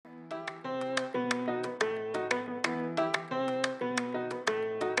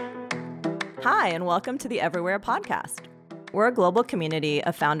Hi, and welcome to the Everywhere podcast. We're a global community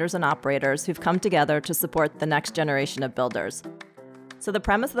of founders and operators who've come together to support the next generation of builders. So the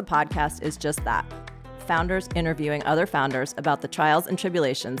premise of the podcast is just that: founders interviewing other founders about the trials and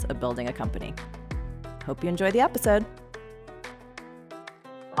tribulations of building a company. Hope you enjoy the episode.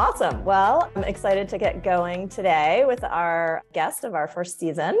 Awesome. Well, I'm excited to get going today with our guest of our first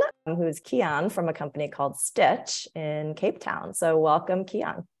season, who's Kiaan from a company called Stitch in Cape Town. So welcome,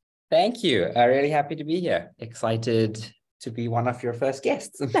 Kiaan. Thank you. I'm really happy to be here. Excited to be one of your first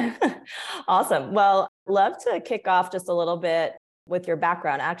guests. Awesome. Well, love to kick off just a little bit with your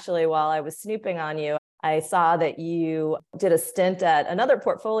background. Actually, while I was snooping on you, I saw that you did a stint at another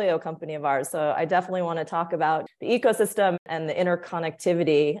portfolio company of ours. So I definitely want to talk about the ecosystem and the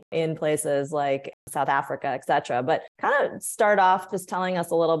interconnectivity in places like South Africa, et cetera. But kind of start off just telling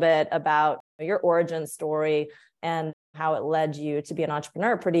us a little bit about your origin story and how it led you to be an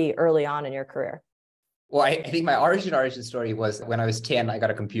entrepreneur pretty early on in your career. Well, I think my origin story was when I was 10, I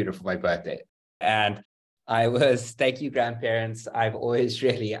got a computer for my birthday. And thank you, grandparents. I've always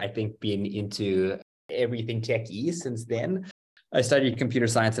really, I think, been into everything techie since then. I studied computer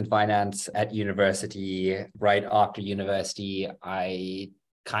science and finance at university. Right after university, I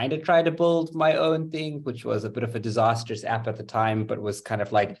kind of tried to build my own thing, which was a bit of a disastrous app at the time, but was kind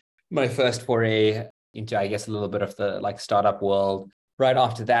of like my first foray into, I guess, a little bit of the startup world. Right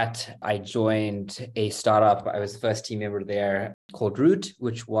after that, I joined a startup. I was the first team member there called Root,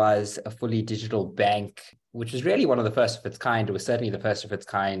 which was a fully digital bank, which was really one of the first of its kind. It was certainly the first of its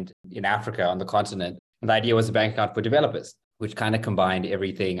kind in Africa on the continent. And the idea was a bank account for developers, which kind of combined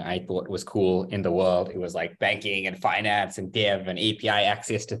everything I thought was cool in the world. It was like banking and finance and dev and API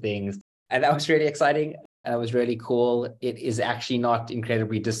access to things. And that was really exciting. And it was really cool. It is actually not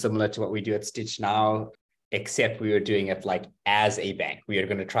incredibly dissimilar to what we do at Stitch now, except we were doing it as a bank. We are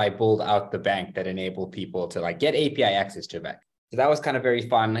going to try build out the bank that enabled people to get API access to a bank. So that was kind of very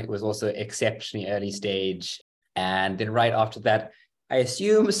fun. It was also exceptionally early stage. And then right after that, I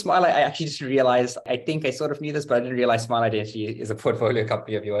assume Smile, I actually just realized, I think I sort of knew this, but I didn't realize Smile Identity is a portfolio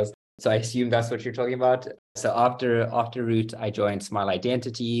company of yours. So I assume that's what you're talking about. So after Root, I joined Smile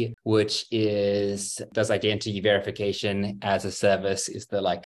Identity, which does identity verification as a service, is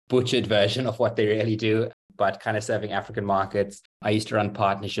the butchered version of what they really do, but kind of serving African markets. I used to run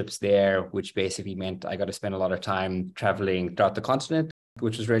partnerships there, which basically meant I got to spend a lot of time traveling throughout the continent,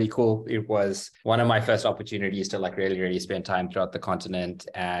 which was really cool. It was one of my first opportunities to really spend time throughout the continent.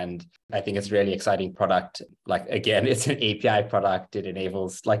 And I think it's a really exciting product. Again, it's an API product. It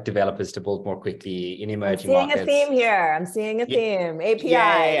enables developers to build more quickly in emerging markets. I'm seeing a theme here. I'm seeing a theme.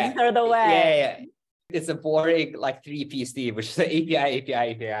 APIs are the way. Yeah. It's a boring three-piece theme, which is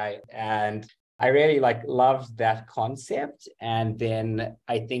API. And I really loved that concept. And then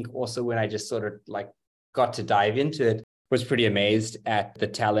I think also when I just sort of got to dive into it, was pretty amazed at the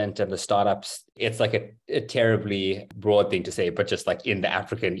talent and the startups. It's a terribly broad thing to say, but just in the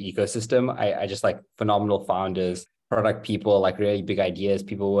African ecosystem, I just phenomenal founders, product people, really big ideas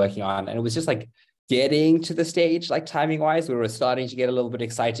people working on. And it was just getting to the stage, timing wise, we were starting to get a little bit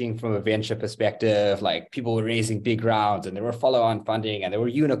exciting from a venture perspective. People were raising big rounds and there were follow-on funding and there were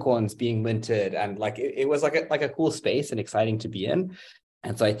unicorns being minted. And it was a cool space and exciting to be in.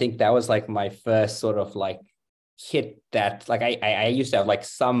 And so I think that was my first sort of hit that I used to have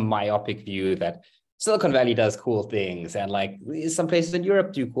some myopic view that Silicon Valley does cool things and some places in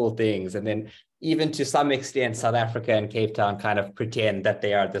Europe do cool things. And then even to some extent, South Africa and Cape Town kind of pretend that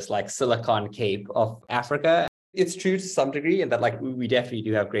they are this Silicon Cape of Africa. It's true to some degree and that we definitely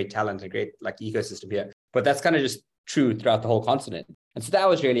do have great talent and great ecosystem here, but that's kind of just true throughout the whole continent. And so that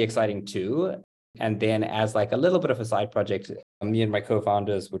was really exciting too. And then as a little bit of a side project, me and my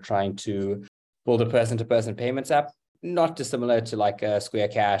co-founders were trying to build a person-to-person payments app, not dissimilar to a Square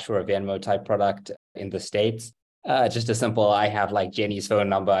Cash or a Venmo type product in the States. Just a simple, I have Jenny's phone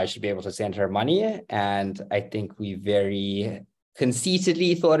number, I should be able to send her money. And I think we very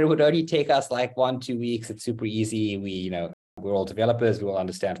conceitedly thought it would only take us 1-2 weeks. It's super easy. We're all developers, we all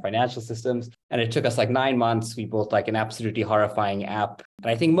understand financial systems. And it took us 9 months. We built an absolutely horrifying app. And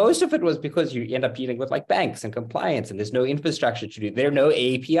I think most of it was because you end up dealing with banks and compliance and there's no infrastructure to do. There are no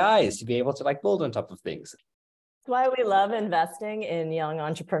APIs to be able to build on top of things. That's why we love investing in young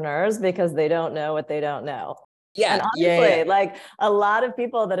entrepreneurs, because they don't know what they don't know. Yeah. And honestly, a lot of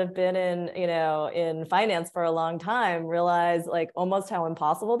people that have been in finance for a long time realize almost how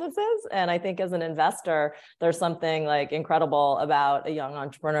impossible this is. And I think as an investor, there's something incredible about a young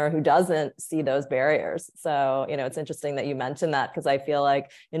entrepreneur who doesn't see those barriers. So, it's interesting that you mentioned that, because I feel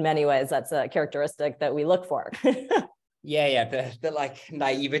in many ways that's a characteristic that we look for. Yeah, the like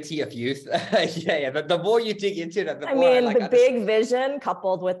naivety of youth. Yeah. The more you dig into it, the I more I mean, like the big vision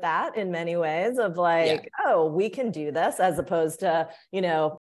coupled with that in many ways of yeah, like, oh, we can do this, as opposed to,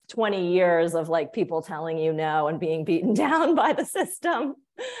 20 years of like people telling you no and being beaten down by the system.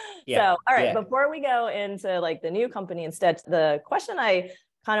 So, yeah, all right, yeah. before we go into like the new company instead, the question I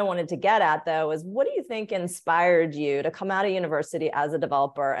kind of wanted to get at though is what do you think inspired you to come out of university as a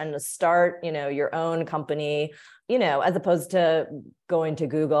developer and to start, your own company, as opposed to going to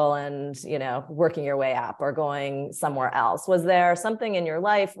Google and, working your way up or going somewhere else? Was there something in your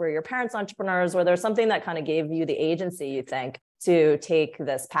life where your parents entrepreneurs, were there something that kind of gave you the agency, you think, to take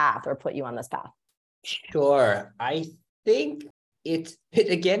this path or put you on this path? Sure. I think it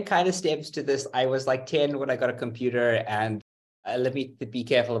again kind of stems to this. I was like 10 when I got a computer, and let me be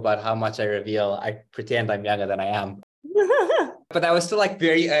careful about how much I reveal. I pretend I'm younger than I am. But that was still like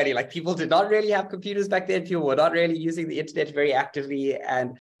very early. Like people did not really have computers back then. People were not really using the internet very actively.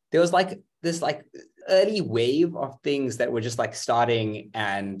 And there was like this like early wave of things that were just like starting.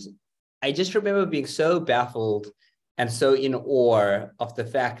 And I just remember being so baffled and so in awe of the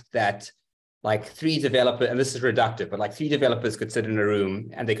fact that like three developers, and this is reductive, but like three developers could sit in a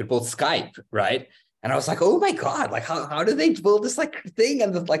room and they could build Skype, right? And I was like, oh my God, like how do they build this like thing?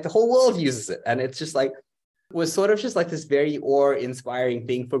 And like the whole world uses it. And it's just like, was sort of just like this very awe-inspiring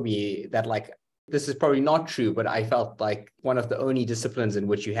thing for me that like, this is probably not true, but I felt like one of the only disciplines in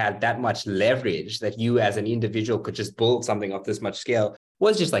which you had that much leverage that you as an individual could just build something of this much scale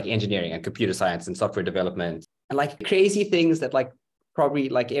was just like engineering and computer science and software development and like crazy things that like probably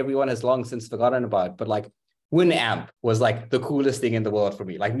like everyone has long since forgotten about. But like Winamp was like the coolest thing in the world for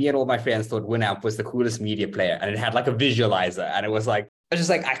me. Like me and all my friends thought Winamp was the coolest media player, and it had like a visualizer, and it was like, I was just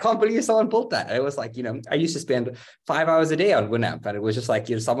like, I can't believe someone built that. And it was like, I used to spend 5 hours a day on Winamp, and it was just like,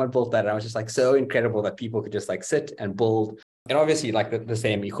 someone built that. And I was just like, so incredible that people could just like sit and build. And obviously like the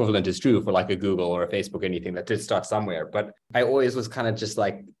same equivalent is true for like a Google or a Facebook, anything that did start somewhere. But I always was kind of just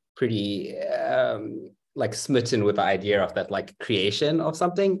like pretty like smitten with the idea of that like creation of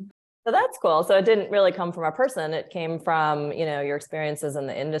something. So that's cool. So it didn't really come from a person. It came from, your experiences in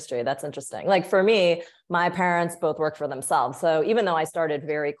the industry. That's interesting. Like for me, my parents both worked for themselves. So even though I started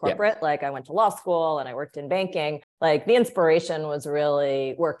very corporate, like I went to law school and I worked in banking, like the inspiration was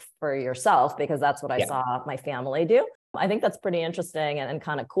really work for yourself because that's what I saw my family do. I think that's pretty interesting and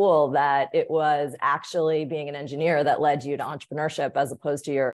kind of cool that it was actually being an engineer that led you to entrepreneurship as opposed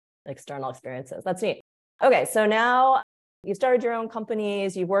to your external experiences. That's neat. Okay, so now you started your own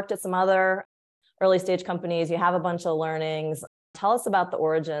companies, you've worked at some other early stage companies, you have a bunch of learnings. Tell us about the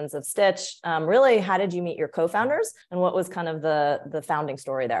origins of Stitch. Really, how did you meet your co-founders and what was kind of the founding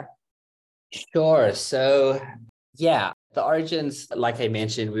story there? Sure. So yeah, the origins, like I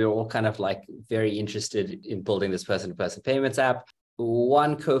mentioned, we were all kind of like very interested in building this person-to-person payments app.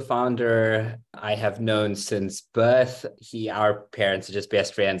 One co-founder I have known since birth. Our parents are just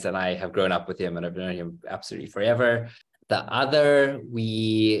best friends, and I have grown up with him and I've known him absolutely forever. The other,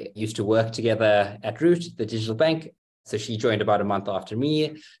 we used to work together at Root, the digital bank. So she joined about a month after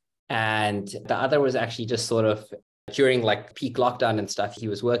me. And the other was actually just sort of during like peak lockdown and stuff. He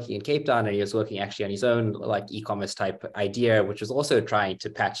was working in Cape Town and he was working actually on his own like e-commerce type idea, which was also trying to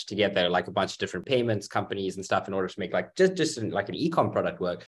patch together like a bunch of different payments companies and stuff in order to make like just like an e-com product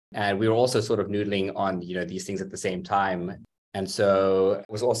work. And we were also sort of noodling on, these things at the same time. And so it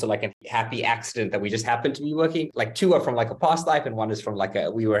was also like a happy accident that we just happened to be working, like two are from like a past life and one is from like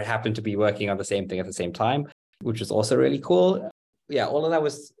we happened to be working on the same thing at the same time, which was also really cool. Yeah, all of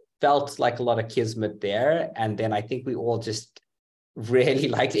that felt like a lot of kismet there. And then I think we all just really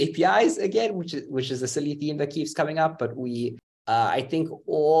liked APIs again, which is a silly theme that keeps coming up. But we, I think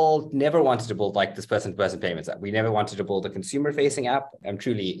all never wanted to build like this person-to-person payments app. We never wanted to build a consumer-facing app. I'm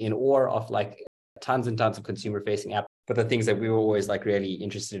truly in awe of like tons and tons of consumer-facing apps. But the things that we were always like really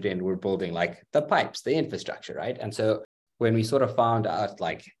interested in were building like the pipes, the infrastructure, right? And so when we sort of found out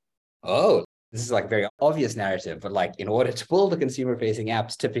like, oh, this is like very obvious narrative, but like in order to build the consumer facing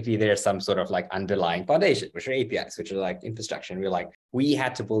apps, typically there's some sort of like underlying foundation, which are APIs, which are like infrastructure. And we're like, we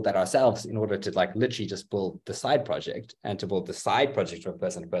had to build that ourselves in order to like literally just build the side project and to build the side project for a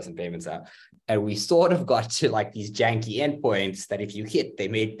person-to-person payments app. And we sort of got to like these janky endpoints that if you hit, they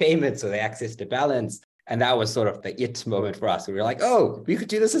made payments or they accessed a balance. And that was sort of the it moment for us. We were like, oh, we could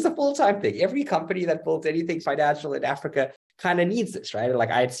do this as a full-time thing. Every company that builds anything financial in Africa kind of needs this, right?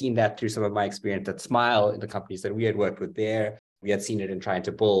 Like I had seen that through some of my experience at Smile in the companies that we had worked with there. We had seen it in trying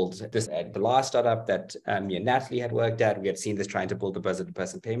to build this at the last startup that me and Natalie had worked at. We had seen this trying to build the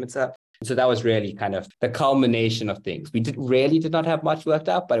person-to-person payments app. So that was really kind of the culmination of things. We really did not have much worked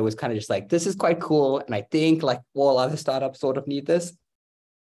out, but it was kind of just like, this is quite cool. And I think like all other startups sort of need this.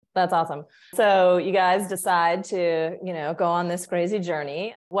 That's awesome. So you guys decide to, go on this crazy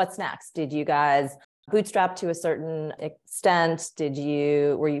journey. What's next? Did you guys bootstrap to a certain extent?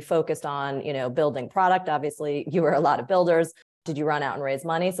 Were you focused on, building product? Obviously, you were a lot of builders. Did you run out and raise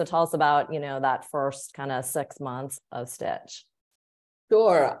money? So tell us about, that first kind of 6 months of Stitch.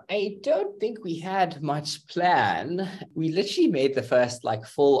 Sure. I don't think we had much plan. We literally made the first like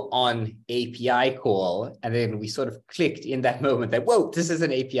full on API call. And then we sort of clicked in that moment that, whoa, this is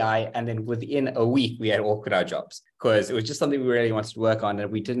an API. And then within a week, we had all quit our jobs because it was just something we really wanted to work on.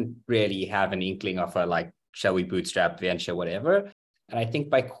 And we didn't really have an inkling of a like, shall we bootstrap venture, whatever. And I think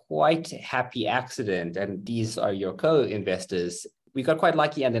by quite happy accident, and these are your co-investors, we got quite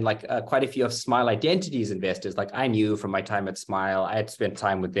lucky. And then like quite a few of Smile Identity's investors, like I knew from my time at Smile, I had spent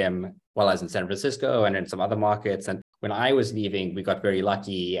time with them while I was in San Francisco and in some other markets. And when I was leaving, we got very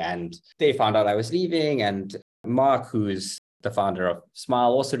lucky and they found out I was leaving. And Mark, who's the founder of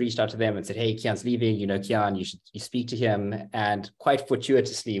Smile, also reached out to them and said, hey, Kiaan's leaving, Kiaan, you speak to him. And quite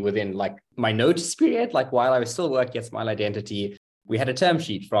fortuitously within like my notice period, like while I was still working at Smile Identity, we had a term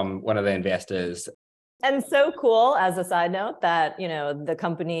sheet from one of the investors. And so cool, as a side note, that, the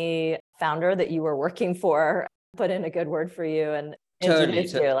company founder that you were working for put in a good word for you and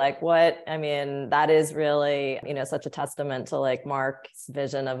introduced you. Like that is really, such a testament to like Mark's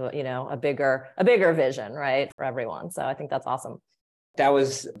vision of, a bigger vision, right, for everyone. So I think that's awesome. That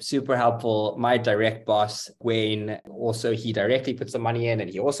was super helpful. My direct boss, Wayne, also, he directly put some money in and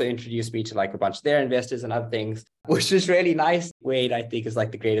he also introduced me to like a bunch of their investors and other things, which was really nice. Wayne, I think, is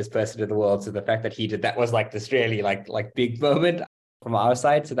like the greatest person in the world. So the fact that he did that was like this really like big moment from our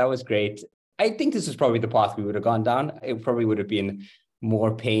side. So that was great. I think this is probably the path we would have gone down. It probably would have been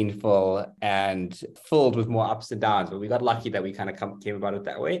more painful and filled with more ups and downs, but we got lucky that we kind of came about it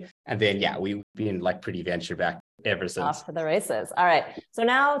that way. And then, yeah, we've been like pretty venture back ever since. Off to the races. All right. So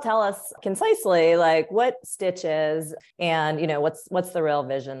now tell us concisely, like what Stitch is and, what's the real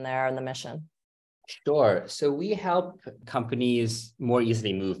vision there and the mission? Sure. So we help companies more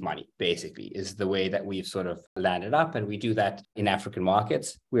easily move money, basically, is the way that we've sort of landed up. And we do that in African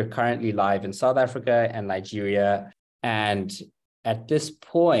markets. We're currently live in South Africa and Nigeria. And at this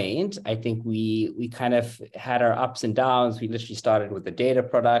point, I think we kind of had our ups and downs. We literally started with the data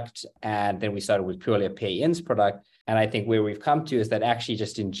product, and then we started with purely a pay-ins product. And I think where we've come to is that actually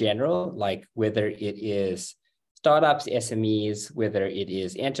just in general, like whether it is startups, SMEs, whether it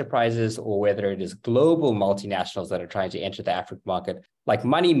is enterprises, or whether it is global multinationals that are trying to enter the African market, like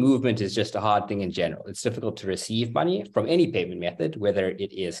money movement is just a hard thing in general. It's difficult to receive money from any payment method, whether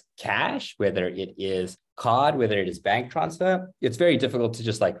it is cash, whether it is card, whether it is bank transfer. It's very difficult to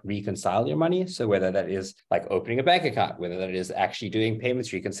just like reconcile your money. So whether that is like opening a bank account, whether that is actually doing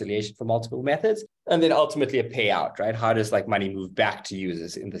payments reconciliation for multiple methods, and then ultimately a payout, right? How does like money move back to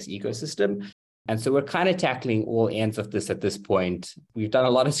users in this ecosystem? And so we're kind of tackling all ends of this at this point. We've done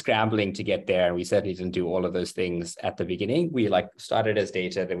a lot of scrambling to get there. And we certainly didn't do all of those things at the beginning. We like started as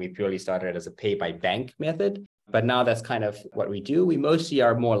data, then we purely started as a pay by bank method. But now that's kind of what we do. We mostly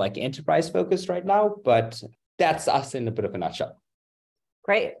are more like enterprise focused right now, but that's us in a bit of a nutshell.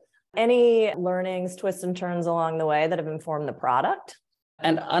 Great. Any learnings, twists and turns along the way that have informed the product?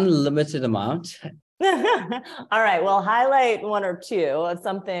 An unlimited amount. All right. Well, highlight one or two of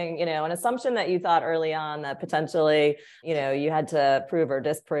something, an assumption that you thought early on that potentially, you had to prove or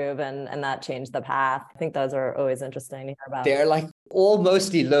disprove and that changed the path. I think those are always interesting to hear about. They're like all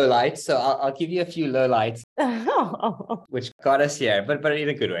mostly lowlights. So I'll give you a few lowlights, which got us here, but in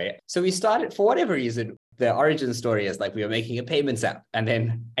a good way. So we started, for whatever reason, the origin story is like we were making a payments app. And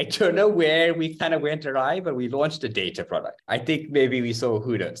then I don't know where we kind of went awry, but we launched a data product. I think maybe we saw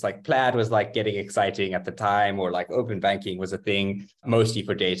who knows, like Plaid was like getting exciting at the time, or like open banking was a thing, mostly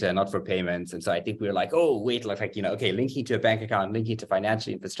for data, not for payments. And so I think we were like, oh, wait, okay, linking to a bank account, linking to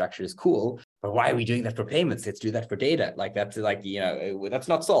financial infrastructure is cool. But why are we doing that for payments? Let's do that for data. Like that's like, that's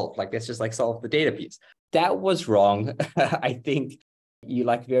not solved. Like, let's just like solve the data piece. That was wrong. I think you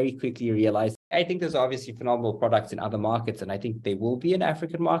like very quickly realize, I think there's obviously phenomenal products in other markets, and I think they will be in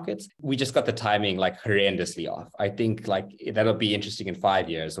African markets. We just got the timing like horrendously off. I think like that'll be interesting in 5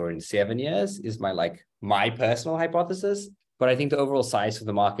 years or in 7 years is my personal hypothesis. But I think the overall size of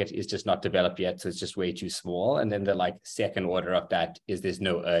the market is just not developed yet. So it's just way too small. And then the like second order of that is there's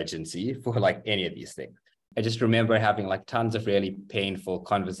no urgency for like any of these things. I just remember having like tons of really painful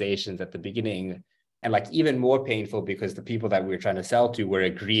conversations at the beginning And like even more painful because the people that we were trying to sell to were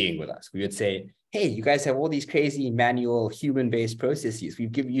agreeing with us. We would say, hey, you guys have all these crazy manual human-based processes.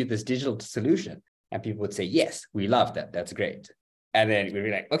 We've given you this digital solution. And people would say, yes, we love that. That's great. And then we'd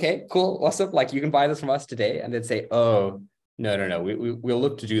be like, okay, cool, awesome. Like you can buy this from us today. And then say, oh, no. We'll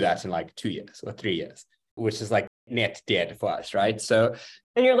look to do that in like 2 years or 3 years, which is like net dead for us, right? So,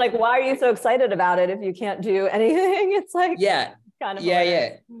 and you're like, why are you so excited about it if you can't do anything? It's like, yeah, kind of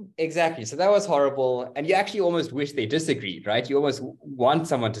yeah, exactly. So that was horrible. And you actually almost wish they disagreed, right? You almost want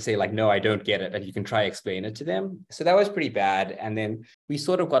someone to say like, no, I don't get it. And you can try explain it to them. So that was pretty bad. And then we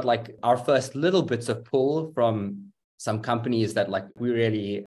sort of got like our first little bits of pull from some companies that like we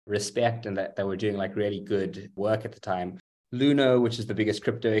really respect and that were doing like really good work at the time. Luno, which is the biggest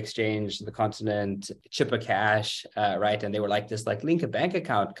crypto exchange in the continent, Chipper Cash, right? And they were like, this like link a bank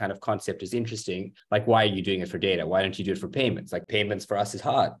account kind of concept is interesting. Like, why are you doing it for data? Why don't you do it for payments? Like payments for us is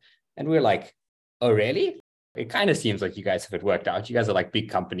hard. And we're like, oh, really? It kind of seems like you guys have it worked out. You guys are like big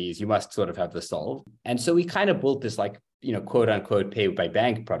companies. You must sort of have this solved. And so we kind of built this like, quote unquote pay by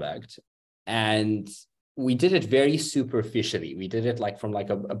bank product. And we did it very superficially. We did it like from like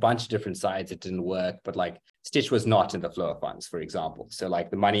a bunch of different sides. It didn't work, but like Stitch was not in the flow of funds, for example. So like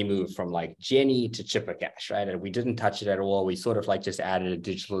the money moved from like Jenny to Chipper Cash, right? And we didn't touch it at all. We sort of like just added a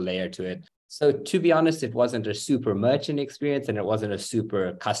digital layer to it. So to be honest, it wasn't a super merchant experience and it wasn't a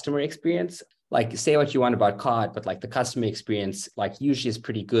super customer experience. Like say what you want about card, but like the customer experience like usually is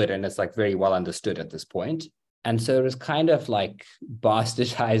pretty good and it's like very well understood at this point. And so it was kind of like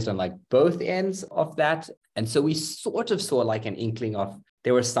bastardized on like both ends of that. And so we sort of saw like an inkling of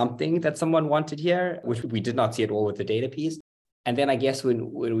there was something that someone wanted here, which we did not see at all with the data piece. And then I guess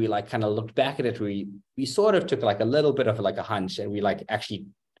when we like kind of looked back at it, we sort of took like a little bit of like a hunch and we like actually,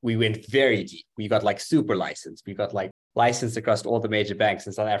 we went very deep. We got like super licensed. We got like licensed across all the major banks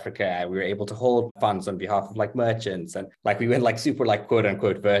in South Africa. And we were able to hold funds on behalf of like merchants. And like we went like super like quote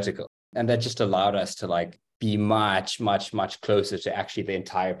unquote vertical. And that just allowed us to like be much closer to actually the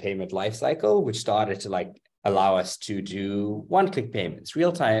entire payment lifecycle, which started to like allow us to do one-click payments,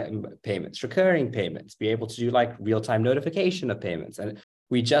 real-time payments, recurring payments, be able to do like real-time notification of payments. And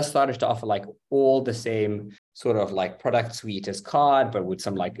we just started to offer like all the same sort of like product suite as card, but with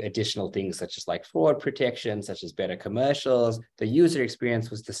some like additional things such as like fraud protection, such as better commercials. The user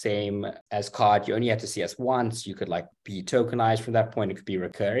experience was the same as card. You only had to see us once. You could like be tokenized from that point. It could be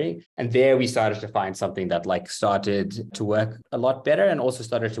recurring. And there we started to find something that like started to work a lot better and also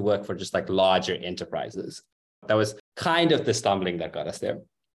started to work for just like larger enterprises. That was kind of the stumbling that got us there.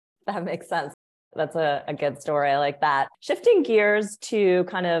 That makes sense. That's a good story. I like that. Shifting gears to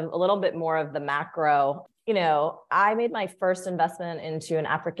kind of a little bit more of the macro, I made my first investment into an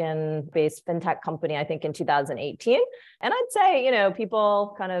African-based fintech company, I think in 2018. And I'd say,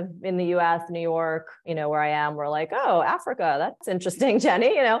 people kind of in the US, New York, where I am, were like, oh, Africa, that's interesting,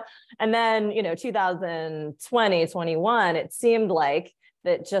 Jenny, And then, 2020, 21, it seemed like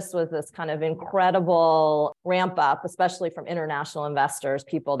that just was this kind of incredible ramp up, especially from international investors,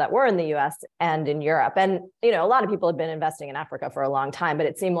 people that were in the US and in Europe. And, a lot of people had been investing in Africa for a long time, but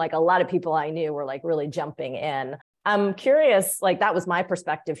it seemed like a lot of people I knew were like really jumping in. I'm curious, like that was my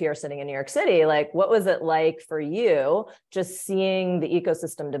perspective here sitting in New York City. Like, what was it like for you just seeing the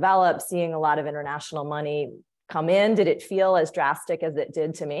ecosystem develop, seeing a lot of international money come in? Did it feel as drastic as it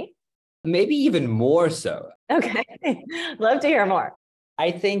did to me? Maybe even more so. Okay. Love to hear more. I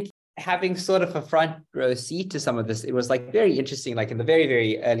think having sort of a front row seat to some of this, it was like very interesting, like in the very,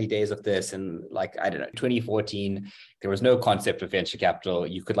 very early days of this and like, I don't know, 2014, there was no concept of venture capital.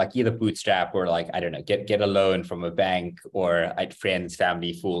 You could like either bootstrap or like, I don't know, get a loan from a bank or friends,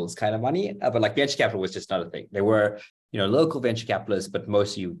 family, fools kind of money. But like venture capital was just not a thing. There were, local venture capitalists, but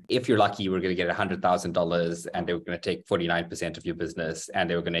most of you, if you're lucky, you were going to get $100,000 and they were going to take 49% of your business and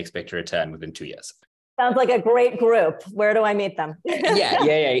they were going to expect a return within 2 years. Sounds like a great group. Where do I meet them? yeah,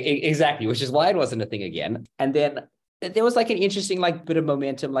 exactly. Which is why it wasn't a thing again. And then there was like an interesting like bit of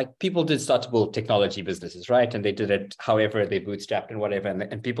momentum. Like people did start to build technology businesses, right? And they did it however they bootstrapped and whatever.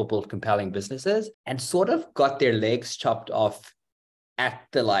 And people built compelling businesses and sort of got their legs chopped off at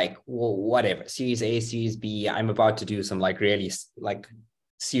the like, well, whatever, Series A, Series B. I'm about to do some like really like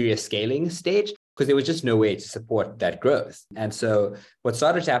serious scaling stage. Because there was just no way to support that growth. And so what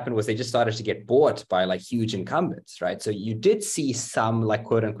started to happen was they just started to get bought by like huge incumbents, right? So you did see some like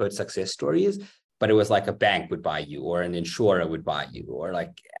quote unquote success stories, but it was like a bank would buy you or an insurer would buy you or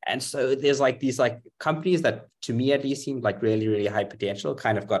like, and so there's like these like companies that to me at least seemed like really, really high potential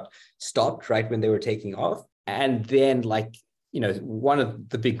kind of got stopped right when they were taking off. And then like, one of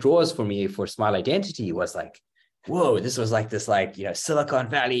the big draws for me for Smile Identity was like, whoa, this was like this, like, Silicon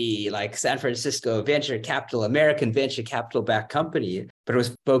Valley, like San Francisco venture capital, American venture capital backed company, but it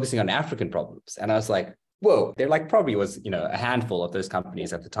was focusing on African problems. And I was like, whoa, there like probably was, a handful of those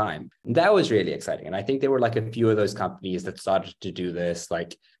companies at the time. And that was really exciting. And I think there were like a few of those companies that started to do this,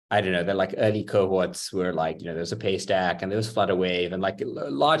 like, I don't know, they're like early cohorts were like, there's a Paystack and there was Flutterwave, and like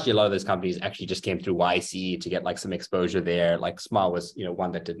largely a lot of those companies actually just came through YC to get like some exposure there. Like Smart was,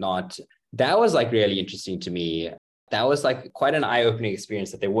 one that did not. That was like really interesting to me. That was like quite an eye-opening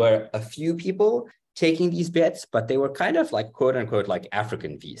experience, that there were a few people taking these bets, but they were kind of like quote unquote like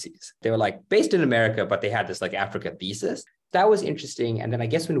African VCs. They were like based in America, but they had this like Africa thesis. That was interesting. And then I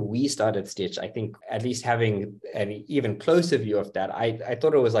guess when we started Stitch, I think at least having an even closer view of that, I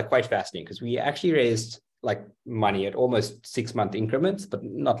thought it was like quite fascinating, because we actually raised like money at almost 6-month increments, but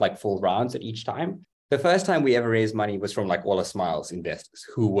not like full rounds at each time. The first time we ever raised money was from like Wallace Smiles investors,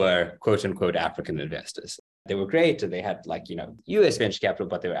 who were quote unquote African investors. They were great, and they had like, US venture capital,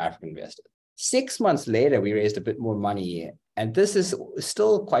 but they were African investors. 6 months later, we raised a bit more money. And this is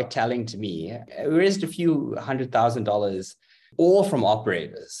still quite telling to me. We raised a few $100,000, all from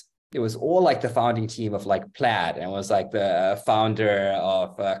operators. It was all like the founding team of like Plaid, and it was like the founder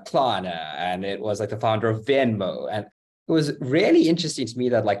of Klarna, and it was like the founder of Venmo. And it was really interesting to me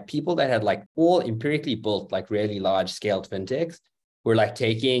that like people that had like all empirically built like really large scaled fintechs were like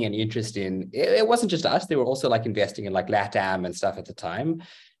taking an interest in, it wasn't just us, they were also like investing in like LATAM and stuff at the time.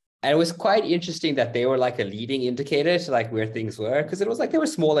 And it was quite interesting that they were like a leading indicator to like where things were, because it was like they were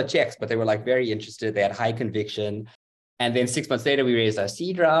smaller checks, but they were like very interested. They had high conviction. And then 6 months later, we raised our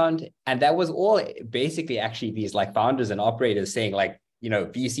seed round. And that was all basically actually these like founders and operators saying like,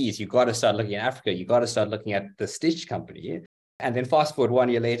 VCs, you got to start looking at Africa. You got to start looking at the Stitch company. And then fast forward 1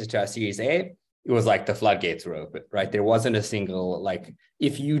 year later to our Series A, it was like the floodgates were open, right? There wasn't a single, like,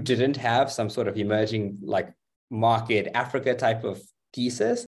 if you didn't have some sort of emerging like market Africa type of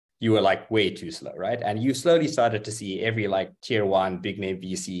thesis, you were like way too slow, right? And you slowly started to see every like tier one big name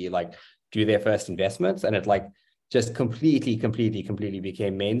VC like do their first investments, and it like just completely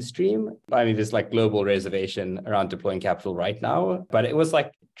became mainstream. I mean, there's like global reservation around deploying capital right now, but it was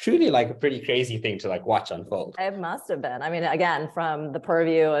like truly like a pretty crazy thing to like watch unfold. It must have been. I mean, again, from the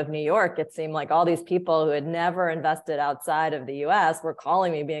purview of New York, it seemed like all these people who had never invested outside of the US were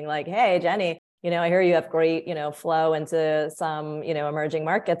calling me being like, hey, Jenny, I hear you have great, flow into some, emerging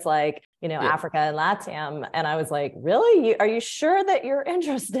markets like, Africa and LATAM. And I was like, really? Are you sure that you're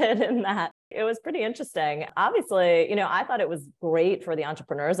interested in that? It was pretty interesting. Obviously, I thought it was great for the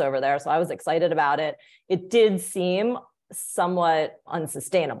entrepreneurs over there. So I was excited about it. It did seem somewhat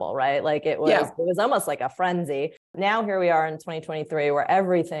unsustainable, right? Like it was almost like a frenzy. Now here we are in 2023, where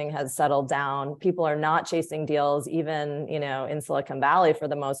everything has settled down. People are not chasing deals, even, in Silicon Valley for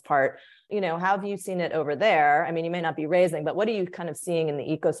the most part. How have you seen it over there? I mean, you may not be raising, but what are you kind of seeing in the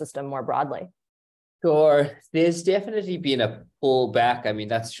ecosystem more broadly? Sure. There's definitely been a pullback. I mean,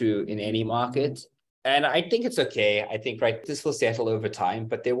 that's true in any market. And I think it's okay. I think, right, this will settle over time.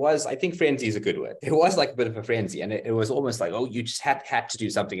 But I think frenzy is a good word. There was like a bit of a frenzy. And it was almost like, oh, you just had to do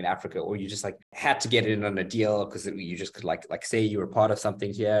something in Africa, or you just like had to get in on a deal because you just could like say you were part of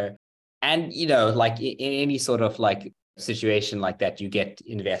something here. And, like in any sort of like situation like that, you get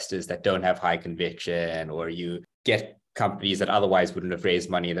investors that don't have high conviction, or you get companies that otherwise wouldn't have raised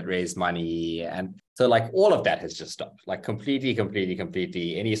money that raised money. And so like all of that has just stopped, like completely.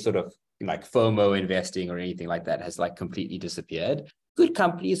 Any sort of like FOMO investing or anything like that has like completely disappeared. Good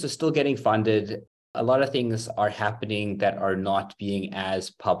companies are still getting funded. A lot of things are happening that are not being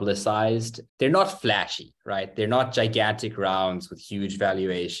as publicized. They're not flashy, right? They're not gigantic rounds with huge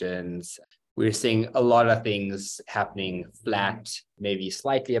valuations. We're seeing a lot of things happening flat, maybe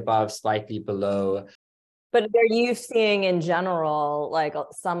slightly above, slightly below. But are you seeing in general, like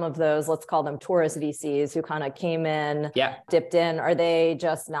some of those, let's call them tourist VCs who kind of came in, dipped in, are they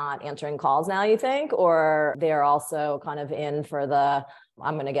just not answering calls now, you think? Or they're also kind of in for the,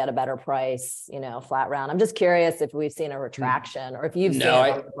 I'm going to get a better price, flat round? I'm just curious if we've seen a retraction or if you've seen it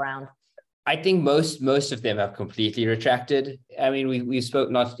on the ground. I think most of them have completely retracted. I mean, we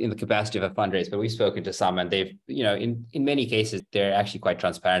spoke not in the capacity of a fundraise, but we've spoken to some, and they've, in many cases, they're actually quite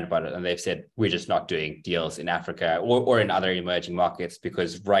transparent about it. And they've said, we're just not doing deals in Africa or in other emerging markets,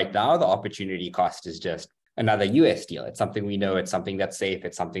 because right now the opportunity cost is just another US deal. It's something we know, it's something that's safe,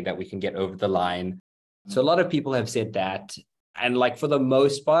 it's something that we can get over the line. So a lot of people have said that. And like for the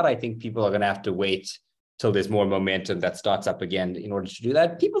most part, I think people are going to have to wait till there's more momentum that starts up again in order to do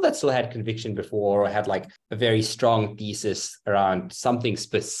that. People that still had conviction before or had like a very strong thesis around something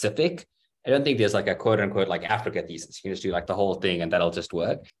specific, I don't think there's like a quote unquote like Africa thesis. You can just do like the whole thing and that'll just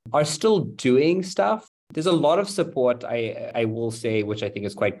work, are still doing stuff. There's a lot of support, I will say, which I think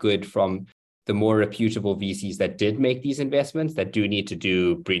is quite good from the more reputable VCs that did make these investments that do need to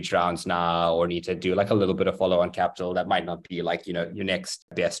do bridge rounds now or need to do like a little bit of follow-on capital that might not be like, your next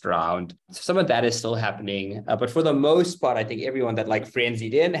best round. So some of that is still happening. But for the most part, I think everyone that like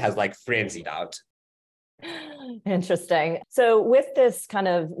frenzied in has like frenzied out. Interesting. So with this kind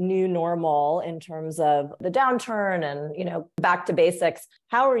of new normal in terms of the downturn and, back to basics,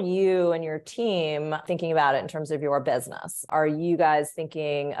 how are you and your team thinking about it in terms of your business? Are you guys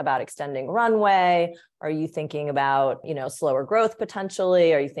thinking about extending runway? Are you thinking about, slower growth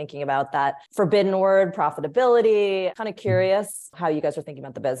potentially? Are you thinking about that forbidden word, profitability? Kind of curious how you guys are thinking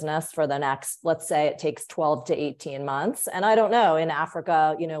about the business for the next, let's say it takes 12 to 18 months. And I don't know, in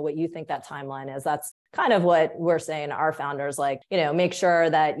Africa, what you think that timeline is. That's kind of what we're saying to our founders, like, make sure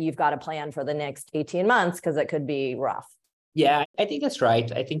that you've got a plan for the next 18 months because it could be rough. Yeah, I think that's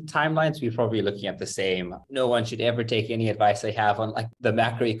right. I think timelines, we're probably looking at the same. No one should ever take any advice I have on like the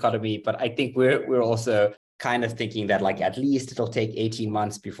macro economy, but I think we're also kind of thinking that like at least it'll take 18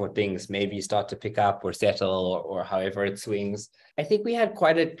 months before things maybe start to pick up or settle or however it swings. I think we had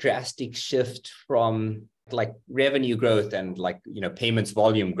quite a drastic shift from like revenue growth and like, payments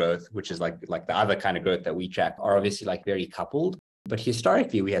volume growth, which is like the other kind of growth that we track, are obviously like very coupled. But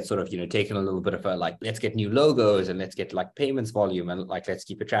historically, we had sort of, taken a little bit of a like, let's get new logos and let's get like payments volume and like, let's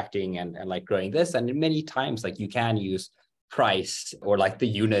keep attracting and like growing this. And many times, like you can use price or like the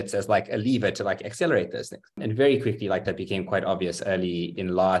units as like a lever to like accelerate those things. And very quickly, like that became quite obvious early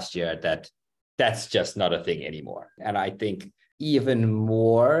in last year that that's just not a thing anymore. And I think even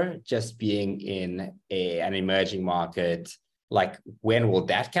more just being in an emerging market, like when will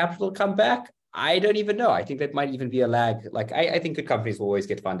that capital come back? I don't even know. I think that might even be a lag. Like I think good companies will always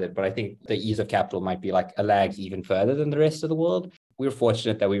get funded, but I think the ease of capital might be like a lag even further than the rest of the world. We were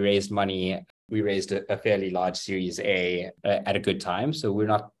fortunate that we raised money. We raised a fairly large Series A at a good time. So we're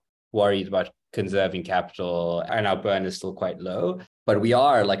not worried about conserving capital and our burn is still quite low. But we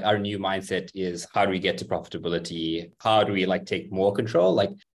are like, our new mindset is how do we get to profitability? How do we like take more control?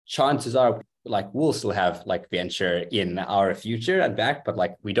 Like chances are like we'll still have like venture in our future and back, but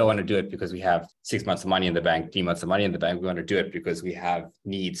like we don't want to do it because we have 6 months of money in the bank, 3 months of money in the bank. We want to do it because we have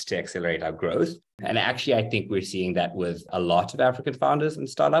needs to accelerate our growth. And actually, I think we're seeing that with a lot of African founders and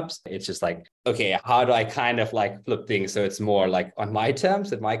startups. It's just like, okay, how do I kind of like flip things so it's more like on my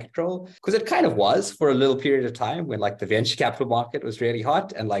terms and my control? Because it kind of was for a little period of time when like the venture capital market was really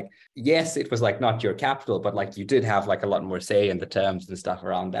hot. And like, yes, it was like not your capital, but like you did have like a lot more say in the terms and stuff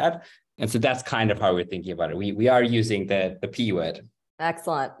around that. And so that's kind of how we're thinking about it. We are using the P word.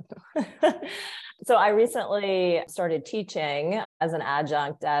 Excellent. So I recently started teaching as an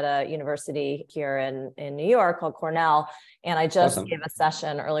adjunct at a university here in New York called Cornell. And I just Awesome. gave a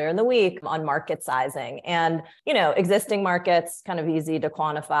session earlier in the week on market sizing and, existing markets, kind of easy to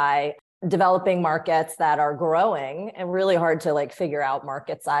quantify, developing markets that are growing and really hard to like figure out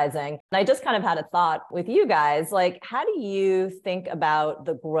market sizing. And I just kind of had a thought with you guys, like, how do you think about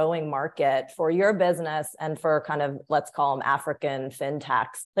the growing market for your business and for kind of, let's call them African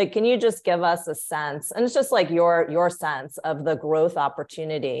fintechs? Like, can you just give us a sense? And it's just like your sense of the growth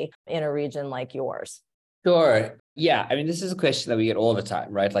opportunity in a region like yours. Sure. Yeah. I mean, this is a question that we get all the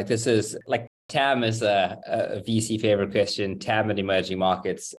time, right? Like this is like TAM is a VC favorite question. TAM in emerging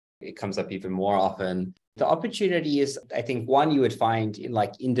markets, it comes up even more often. The opportunity is, I think, one you would find in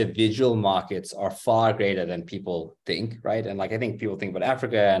like individual markets are far greater than people think, right? And like, I think people think about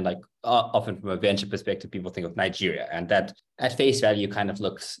Africa and like often from a venture perspective, people think of Nigeria and that at face value kind of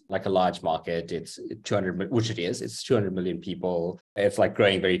looks like a large market. It's 200, which it is, it's 200 million people. It's like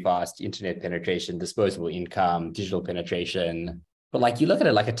growing very fast, internet penetration, disposable income, digital penetration. But like you look at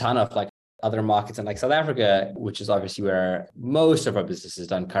it like a ton of like other markets in like South Africa, which is obviously where most of our business is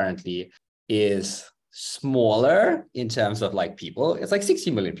done currently, is smaller in terms of like people. It's like 60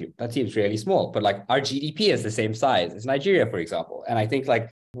 million people. That seems really small, but like our GDP is the same size as Nigeria, for example. And I think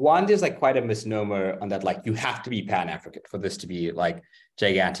like one, there's like quite a misnomer on that, like you have to be Pan-African for this to be like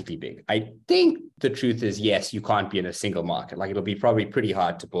gigantically big. I think the truth is, yes, you can't be in a single market. Like it'll be probably pretty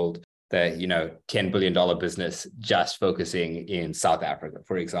hard to build the, $10 billion business just focusing in South Africa,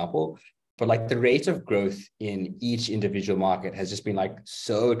 for example. But like the rate of growth in each individual market has just been like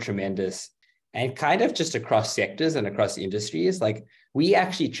so tremendous and kind of just across sectors and across industries. Like we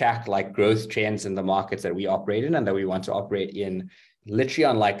actually track like growth trends in the markets that we operate in and that we want to operate in literally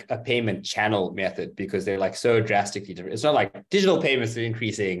on like a payment channel method because they're like so drastically different. It's not like digital payments are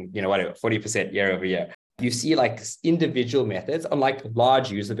increasing, 40% year over year. You see like individual methods on like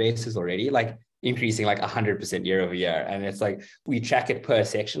large user bases already, like increasing like 100% year over year. And it's like, we track it per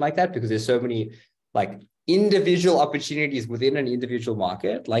section like that because there's so many like individual opportunities within an individual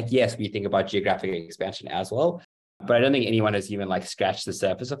market. Like, yes, we think about geographic expansion as well, but I don't think anyone has even like scratched the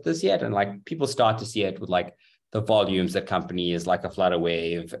surface of this yet. And like people start to see it with like the volumes that companies like a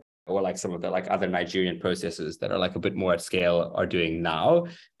Flutterwave or like some of the like other Nigerian processes that are like a bit more at scale are doing now.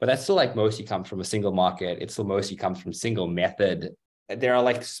 But that still like mostly comes from a single market. It still mostly comes from single method. There are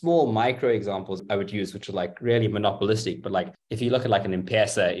like small micro examples I would use, which are like really monopolistic. But like if you look at like an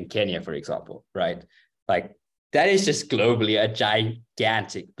M-Pesa in Kenya, for example, right? Like that is just globally a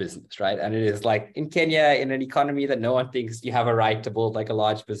gigantic business, right? And it is like in Kenya, in an economy that no one thinks you have a right to build like a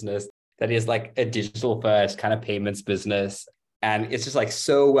large business, that is like a digital first kind of payments business. And it's just like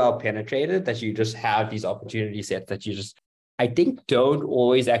so well penetrated that you just have these opportunity sets that you just, I think, don't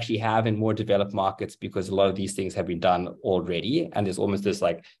always actually have in more developed markets, because a lot of these things have been done already. And there's almost this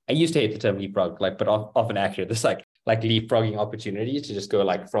like, I used to hate the term leapfrog, like, but often actually this like leapfrogging opportunity to just go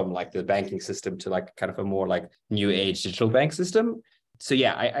like from like the banking system to like kind of a more like new age digital bank system. So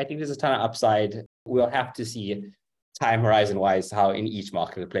yeah, I think there's a ton of upside. We'll have to see time horizon wise how in each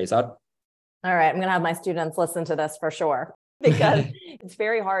market it plays out. All right, I'm going to have my students listen to this for sure, because it's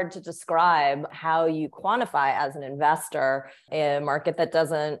very hard to describe how you quantify as an investor a market that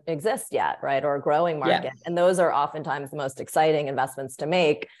doesn't exist yet, right? Or a growing market. Yeah. And those are oftentimes the most exciting investments to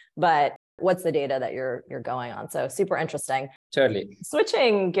make. But what's the data that you're going on? So super interesting. Totally.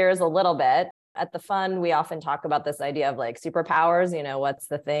 Switching gears a little bit. At the fund, we often talk about this idea of like superpowers, what's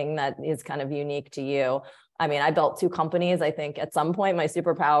the thing that is kind of unique to you? I mean, I built 2 companies. I think at some point my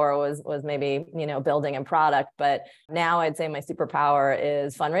superpower was maybe, building a product, but now I'd say my superpower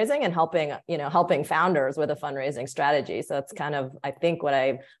is fundraising and helping founders with a fundraising strategy. So that's kind of, I think, what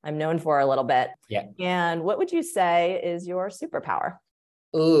I'm known for a little bit. Yeah. And what would you say is your superpower?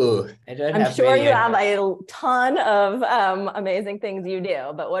 Ooh, I'm sure you have a ton of amazing things you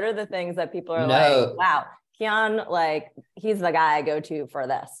do, but what are the things that people are like, wow, Kiaan, like he's the guy I go to for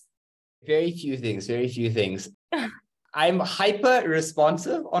this? Very few things. I'm hyper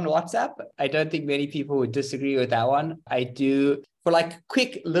responsive on WhatsApp. I don't think many people would disagree with that one. I do, for like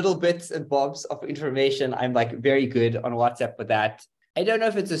quick little bits and bobs of information, I'm like very good on WhatsApp with that. I don't know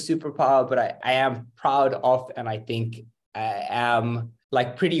if it's a superpower, but I am proud of, and I think I am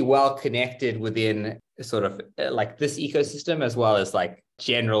like pretty well connected within sort of like this ecosystem, as well as like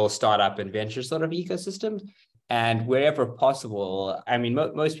general startup and venture sort of ecosystems. And wherever possible, I mean,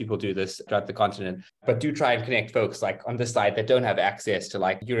 most people do this throughout the continent, but do try and connect folks like on this side that don't have access to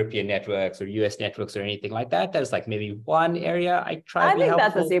like European networks or US networks or anything like that. That's like maybe one area I try to be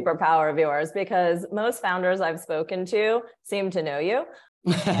helpful. That's a superpower of yours, because most founders I've spoken to seem to know you.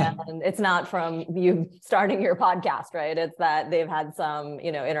 And it's not from you starting your podcast, right? It's that they've had some,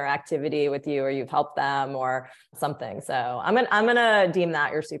 interactivity with you, or you've helped them or something. So I'm gonna deem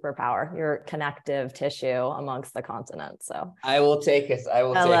that your superpower, your connective tissue amongst the continent. So I will take it. I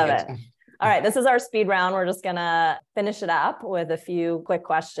love it. All right, this is our speed round. We're just gonna finish it up with a few quick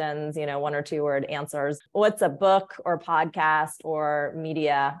questions, 1 or 2 word answers. What's a book or podcast or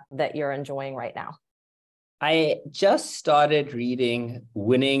media that you're enjoying right now? I just started reading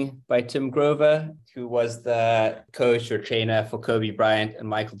Winning by Tim Grover, who was the coach or trainer for Kobe Bryant and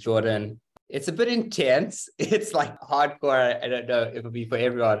Michael Jordan. It's a bit intense. It's like hardcore. I don't know if it'll be for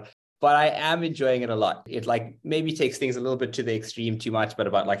everyone, but I am enjoying it a lot. It like maybe takes things a little bit to the extreme too much, but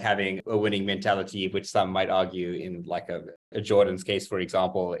about like having a winning mentality, which some might argue in like a Jordan's case, for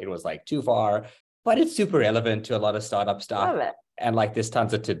example, it was like too far, but it's super relevant to a lot of startup stuff. Love it. And like there's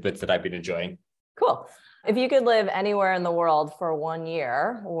tons of tidbits that I've been enjoying. Cool. If you could live anywhere in the world for 1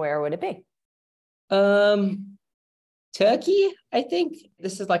 year, where would it be? Turkey, I think.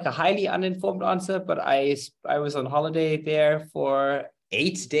 This is like a highly uninformed answer, but I was on holiday there for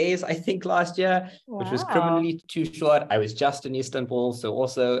 8 days, I think, last year, which was criminally too short. I was just in Istanbul, so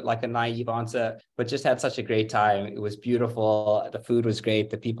also like a naive answer, but just had such a great time. It was beautiful. The food was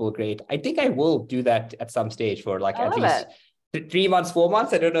great. The people were great. I think I will do that at some stage for like at least 3 months, 4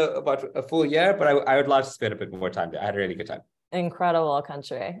 months. I don't know about a full year, but I would love to spend a bit more time there. I had a really good time. Incredible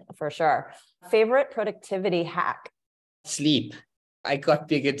country, for sure. Favorite productivity hack? Sleep. I got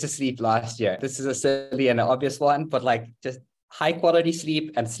big into sleep last year. This is a silly and an obvious one, but like just high quality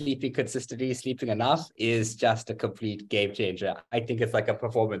sleep and sleeping consistently, sleeping enough is just a complete game changer. I think it's like a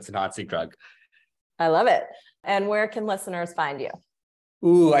performance enhancing drug. I love it. And where can listeners find you?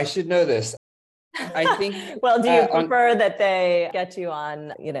 Ooh, I should know this. I think. Well, do you prefer that they get you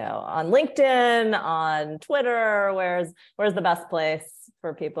on, on LinkedIn, on Twitter? Where's the best place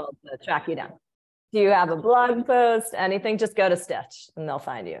for people to track you down? Do you have a blog post? Anything? Just go to Stitch and they'll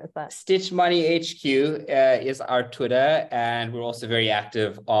find you. Stitch Money HQ is our Twitter, and we're also very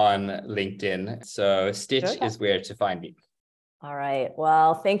active on LinkedIn. So Stitch is where to find me. All right.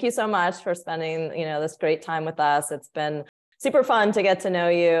 Well, thank you so much for spending, this great time with us. It's been super fun to get to know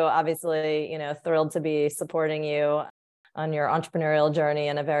you. Obviously, thrilled to be supporting you on your entrepreneurial journey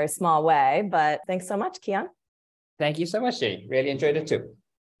in a very small way. But thanks so much, Kiaan. Thank you so much, Jane. Really enjoyed it too.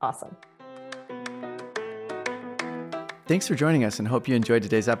 Awesome. Thanks for joining us and hope you enjoyed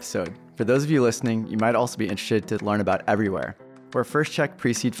today's episode. For those of you listening, you might also be interested to learn about Everywhere. We're a first check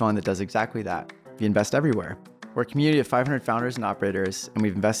pre-seed fund that does exactly that. We invest everywhere. We're a community of 500 founders and operators, and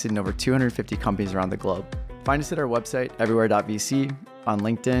we've invested in over 250 companies around the globe. Find us at our website, everywhere.vc, on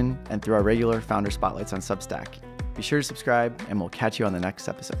LinkedIn, and through our regular founder spotlights on Substack. Be sure to subscribe, and we'll catch you on the next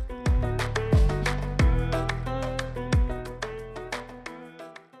episode.